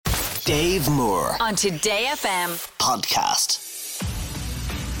Dave Moore on Today FM podcast.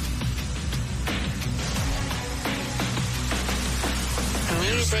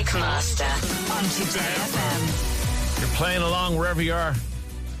 Music Master on Today FM. You're playing along wherever you are.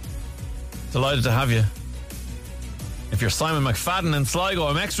 Delighted to have you. If you're Simon McFadden in Sligo,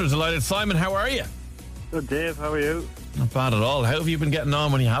 I'm extra delighted. Simon, how are you? Good, Dave. How are you? Not bad at all. How have you been getting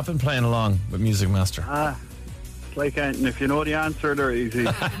on when you have been playing along with Music Master? It's like anything. If you know the answer, they're easy.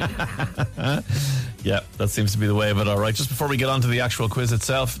 Yeah, that seems to be the way of it. All right, just before we get on to the actual quiz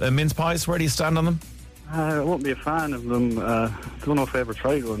itself, mince pies, where do you stand on them? I won't be a fan of them. Don't know if I ever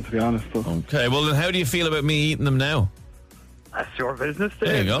tried one, to be honest. But Okay, well then how do you feel about me eating them now? that's your business, Dave.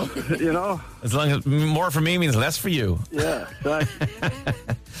 There you go. You know? As long as more for me means less for you. Yeah, exactly.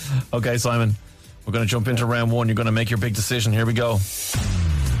 Okay, Simon, we're going to jump into round one. You're going to make your big decision. Here we go.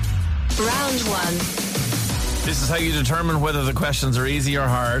 Round one. This is how you determine whether the questions are easy or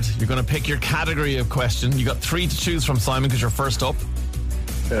hard. You're going to pick your category of question. You got 3 to choose from, Simon, because you're first up.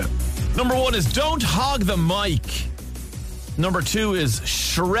 Yeah. Number 1 is don't hog the mic. Number 2 is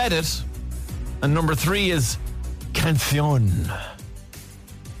shred it. And number 3 is canción.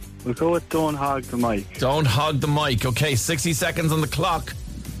 We'll go with don't hog the mic. Don't hog the mic. Okay, 60 seconds on the clock.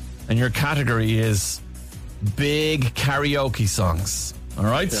 And your category is big karaoke songs. All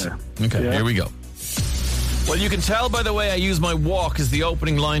right? Okay, Yeah. Here we go. Well, you can tell by the way I use my walk as the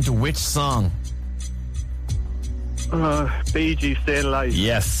opening line to which song? Bee Gees, Stay Alive.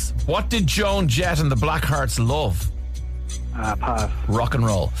 Yes. What did Joan Jett and the Blackhearts love? Pass. Rock and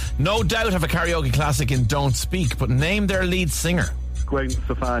roll. No doubt have a karaoke classic in Don't Speak, but name their lead singer. Gwen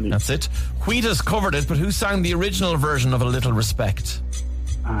Stefani. That's it. Wheatus covered it, but who sang the original version of A Little Respect?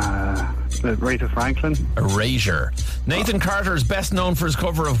 Rita Franklin. Erasure. Nathan Carter is best known for his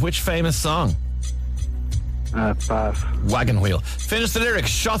cover of which famous song? Pass. Wagon Wheel. Finish the lyrics.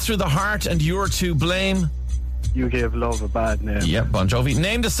 Shot through the heart and you're to blame. You gave love a bad name. Yep, Bon Jovi.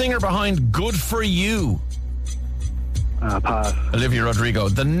 Name the singer behind Good For You. Pass. Olivia Rodrigo.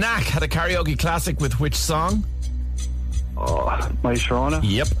 The Knack had a karaoke classic with which song? My Sharona.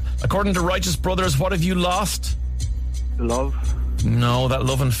 Yep. According to Righteous Brothers, what have you lost? Love. No, that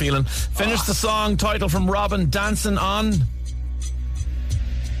Love and Feeling. Finish the song title from Robin, Dancing On.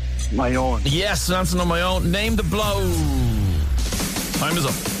 My Own. Yes, Dancing on My Own. Name the blow. Time is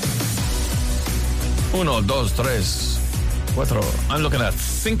up. 1, 2, 3, 4. I'm looking at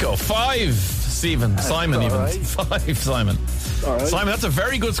 5. Stephen. Simon even. right. 5, Simon. All right. Simon, that's a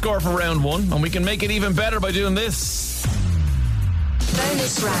very good score for round 1, and we can make it even better by doing this.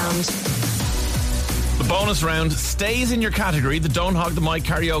 Bonus round. The bonus round stays in your category, the Don't Hog the Mic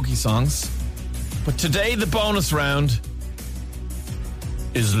karaoke songs. But today the bonus round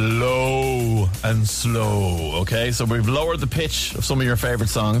is low and slow, okay? So we've lowered the pitch of some of your favourite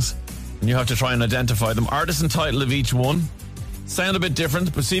songs, and you have to try and identify them. Artist and title of each one. Sound a bit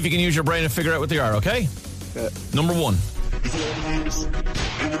different, but see if you can use your brain and figure out what they are, okay? Yeah. Number 1.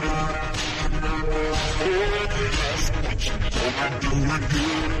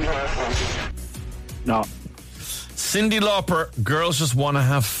 No. Cyndi Lauper, Girls Just Wanna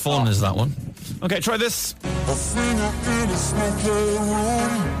Have Fun is that one. Okay, try this.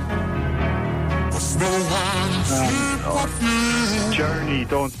 Journey,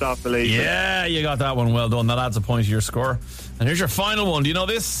 Don't Stop Believing. Yeah, you got that one. Well done. That adds a point to your score. And here's your final one. Do you know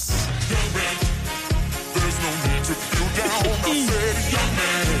this?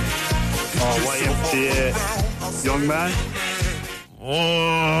 YMCA. Young Man.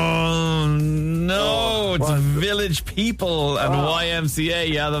 Oh, no. It's Village People and YMCA.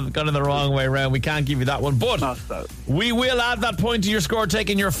 Yeah, they've got it the wrong way around. We can't give you that one. But Not that. we will add that point to your score,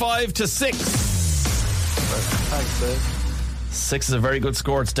 taking your 5 to 6. Thanks, Dave. 6 is a very good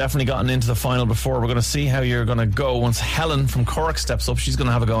score. It's definitely gotten into the final before. We're going to see how you're going to go once Helen from Cork steps up. She's going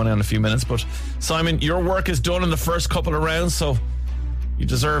to have a go now in a few minutes. But Simon, your work is done in the first couple of rounds, so you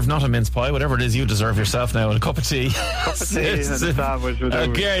deserve not a mince pie, whatever it is, you deserve yourself now, and a cup of tea. Cup of tea and a sandwich.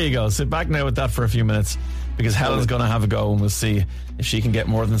 There you go. Sit back now with that for a few minutes, because Helen's going to have a go, and we'll see if she can get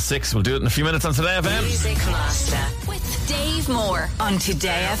more than 6. We'll do it in a few minutes on Today FM. Music Master with Dave Moore on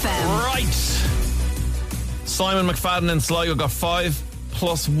Today FM. Right. Simon McFadden in Sligo got 5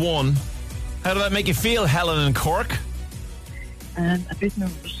 plus 1. How did that make you feel, Helen in Cork? A bit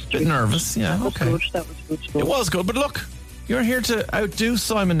nervous. Bit nervous, yeah, That was okay. good. That was good stuff. It was good, but look, you're here to outdo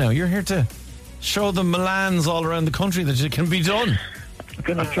Simon now. You're here to show the Milans all around the country that it can be done. I'm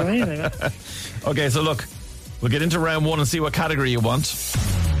going to try anyway. Okay, so look, we'll get into round 1 and see what category you want.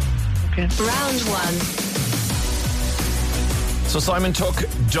 Okay. Round 1. So Simon took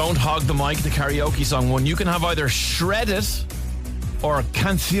Don't Hog the Mic, the karaoke song one. You can have either Shred It or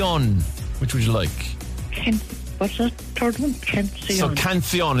canción? Which would you like? What's that third one? Canción. So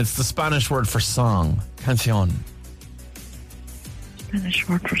canción, it's the Spanish word for song. Canción. Spanish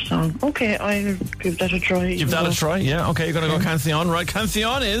word for song. Okay, I'll give that a try. Give that a try, yeah. Okay, you're going to go canción, right?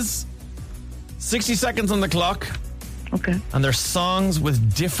 Canción is 60 seconds on the clock. Okay. And they're songs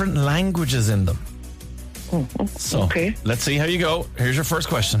with different languages in them. Oh, So, okay. let's see how you go. Here's your first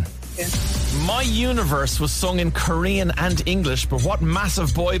question. Yeah. My Universe was sung in Korean and English, but what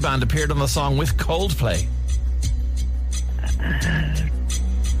massive boy band appeared on the song with Coldplay?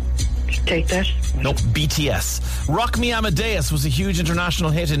 Take that. Nope, BTS. Rock Me Amadeus was a huge international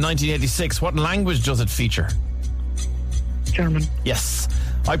hit in 1986. What language does it feature? German. Yes.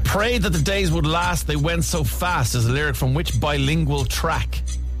 I prayed that the days would last, they went so fast is a lyric from which bilingual track?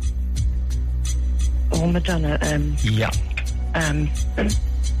 Oh, Madonna. Yeah.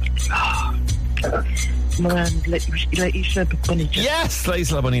 La Isla Bonita. Yes, La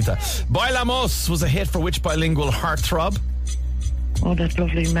Isla Bonita. Bailamos was a hit for which bilingual heartthrob? Oh, that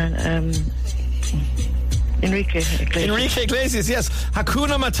lovely man. Enrique Iglesias. Enrique Iglesias, yes.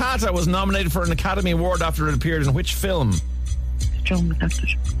 Hakuna Matata was nominated for an Academy Award after it appeared in which film? John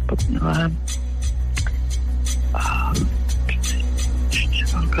Matata. But no, oh,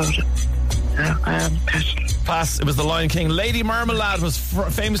 God. Pass. It was The Lion King. Lady Marmalade was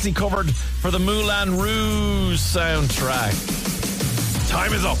famously covered for the Moulin Rouge soundtrack.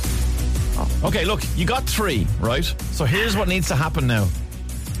 Time is up. Okay, look, you got 3, right? So here's what needs to happen now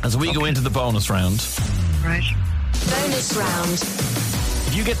as we go into the bonus round. Right. Bonus round.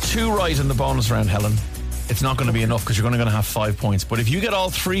 If you get 2 right in the bonus round, Helen, it's not going to be enough because you're only going to have 5 points. But if you get all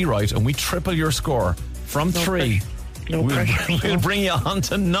 3 right and we triple your score from 3, we'll bring you on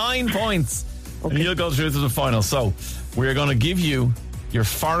to 9 points. Okay. And you'll go through to the final. So we're going to give you your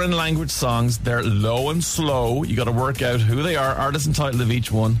foreign language songs. They're low and slow. You got to work out who they are, artist and title of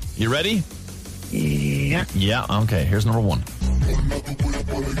each one. You ready? Yeah. Yeah, okay. Here's number 1.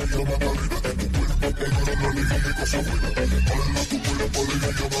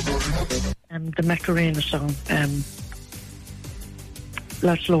 The Macarena song.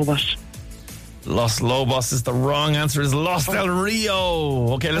 Los Lobos. Los Lobos is the wrong answer. Is Los Del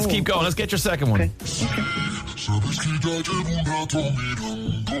Rio. Okay, let's keep going. Let's get your second one. Okay.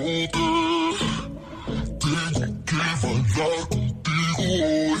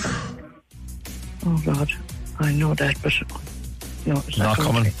 Oh, God. I know that, but no, it's not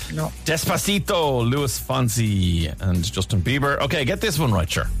coming. Okay. No. Despacito, Luis Fonsi and Justin Bieber. Okay, get this one right,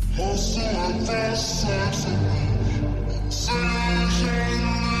 sure.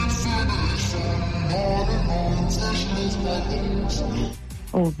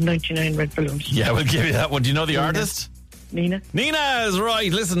 Oh, 99 Red Balloons. Yeah, we'll give you that one. Do you know the artist? Nina. Nina is right.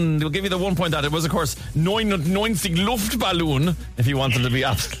 Listen, we'll give you the 1 point that. It was, of course, 99 Luftballon, if you wanted to be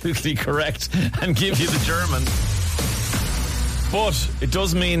absolutely correct, and give you the German. But it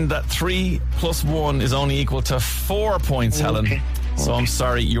does mean that 3 plus 1 is only equal to 4 points, Helen. So I'm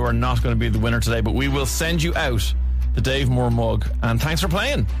sorry, you are not going to be the winner today, but we will send you out the Dave Moore mug. And thanks for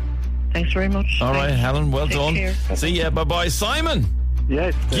playing. Thanks very much. All right, Helen, well done. Care. See ya. Bye-bye. Simon.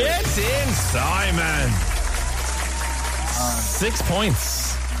 Yes. Get in, Simon. 6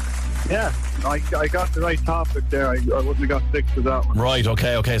 points. Yeah, I got the right topic there. I wouldn't have got 6 with that one. Right,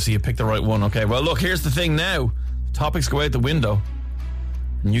 okay. So you picked the right one. Okay, well, look, here's the thing now. Topics go out the window.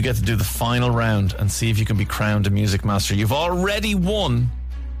 And you get to do the final round and see if you can be crowned a music master. You've already won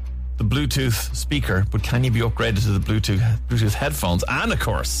the Bluetooth speaker, but can you be upgraded to the Bluetooth headphones? And, of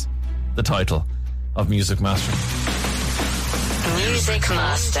course, the title of Music Master. Music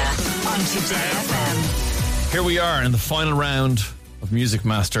Master on Today FM. Here we are in the final round of Music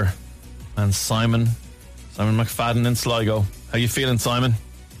Master. And Simon McFadden in Sligo. How you feeling, Simon?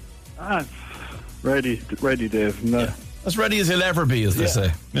 Ready, Dave. No. Yeah. As ready as he'll ever be, as they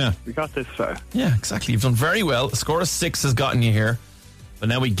say. Yeah. We got this far. Yeah, exactly. You've done very well. A score of 6 has gotten you here. But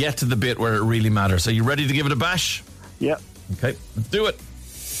now we get to the bit where it really matters. Are you ready to give it a bash? Yeah. Okay, let's do it.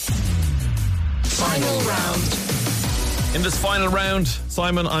 Final round. In this final round,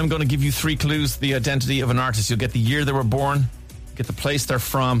 Simon, I'm going to give you 3 clues to the identity of an artist. You'll get the year they were born, get the place they're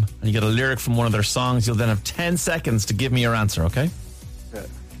from, and you get a lyric from one of their songs. You'll then have 10 seconds to give me your answer, okay? Yeah.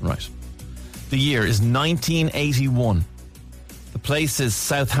 Right. The year is 1981. The place is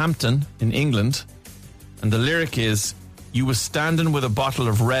Southampton in England. And the lyric is, you was standing with a bottle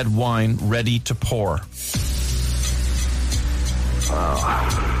of red wine ready to pour.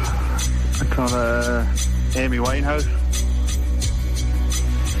 I call Amy Winehouse.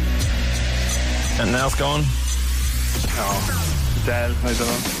 Anything else going? Oh, Adele, I don't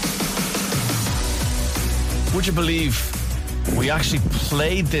know. Would you believe We actually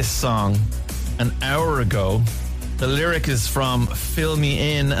played this song an hour ago. The lyric is from Fill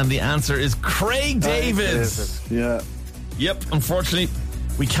Me In, and the answer is Craig David. Yeah. Yep, unfortunately,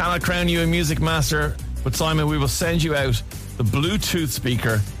 we cannot crown you a music master, but Simon, we will send you out the Bluetooth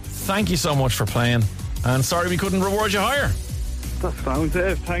speaker. Thank you so much for playing, and sorry we couldn't reward you higher. That's fine,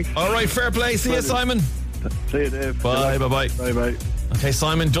 Dave. Thanks. All right, fair play. See you, Simon. See you, Dave. Bye, bye-bye. Bye-bye. Okay,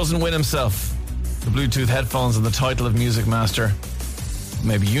 Simon doesn't win himself the Bluetooth headphones and the title of Music Master.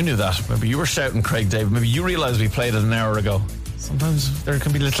 Maybe you knew that. Maybe you were shouting Craig David. Maybe you realised we played it an hour ago. Sometimes there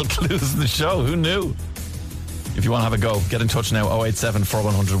can be little clues in the show. Who knew? If you want to have a go, get in touch now. 087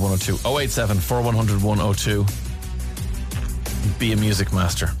 4100 102. 087 4100 102. Be a music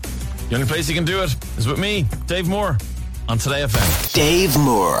master. The only place you can do it is with me, Dave Moore, on Today FM. Dave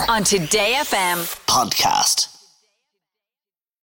Moore On Today FM. podcast.